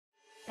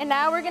And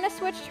now we're gonna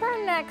switch to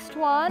our next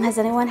one. Has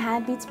anyone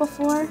had beats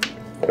before?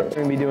 We're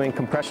going to be doing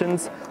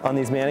compressions on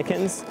these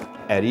mannequins.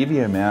 At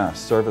EVMS,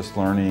 service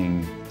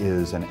learning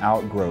is an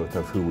outgrowth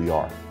of who we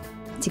are.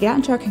 To get out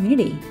into our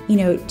community,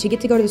 to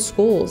get to go to the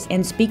schools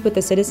and speak with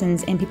the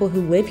citizens and people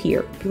who live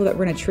here, people that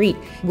we're going to treat.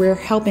 We're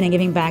helping and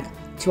giving back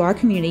to our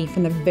community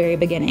from the very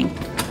beginning.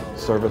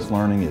 Service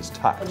learning is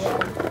touch.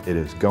 It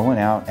is going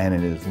out and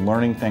it is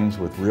learning things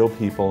with real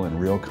people in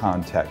real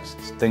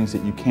contexts, things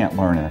that you can't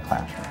learn in a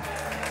classroom.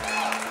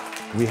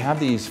 We have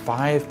these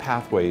 5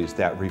 pathways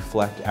that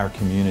reflect our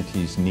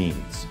community's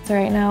needs. So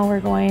right now we're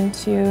going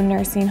to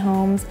nursing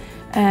homes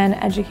and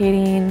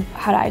educating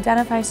how to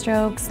identify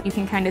strokes. You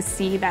can kind of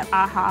see that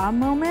aha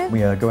moment. We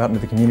go out into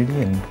the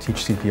community and teach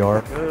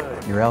CPR.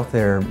 Good. You're out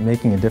there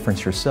making a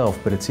difference yourself,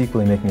 but it's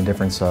equally making a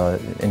difference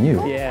in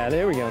you. Yeah,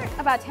 there we go.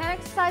 About 10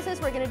 exercises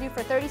we're gonna do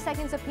for 30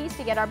 seconds apiece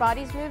to get our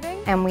bodies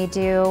moving. And we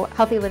do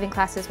healthy living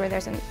classes where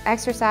there's an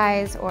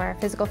exercise or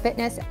physical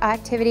fitness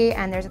activity,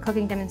 and there's a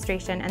cooking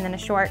demonstration, and then a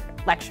short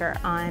lecture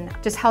on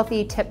just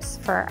healthy tips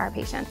for our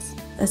patients.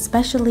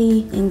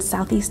 Especially in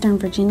southeastern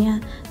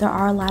Virginia, there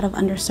are a lot of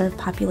underserved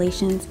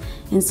populations,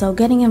 and so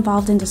getting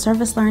involved into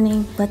service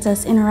learning lets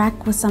us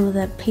interact with some of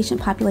the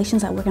patient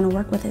populations that we're going to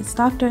work with as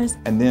doctors.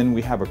 And then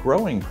we have a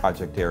growing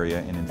project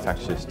area in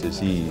infectious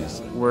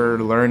disease. We're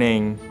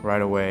learning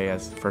right away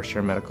as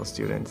first-year medical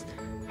students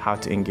how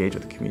to engage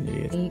with the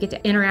community. You get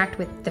to interact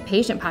with the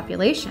patient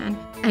population,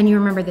 and you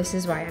remember this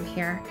is why I'm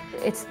here.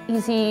 It's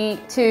easy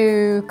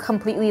to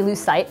completely lose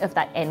sight of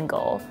that end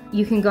goal.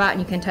 You can go out and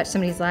you can touch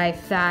somebody's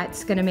life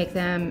that's going to make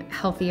them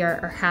healthier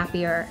or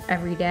happier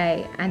every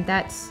day, and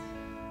that's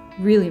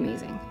really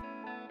amazing.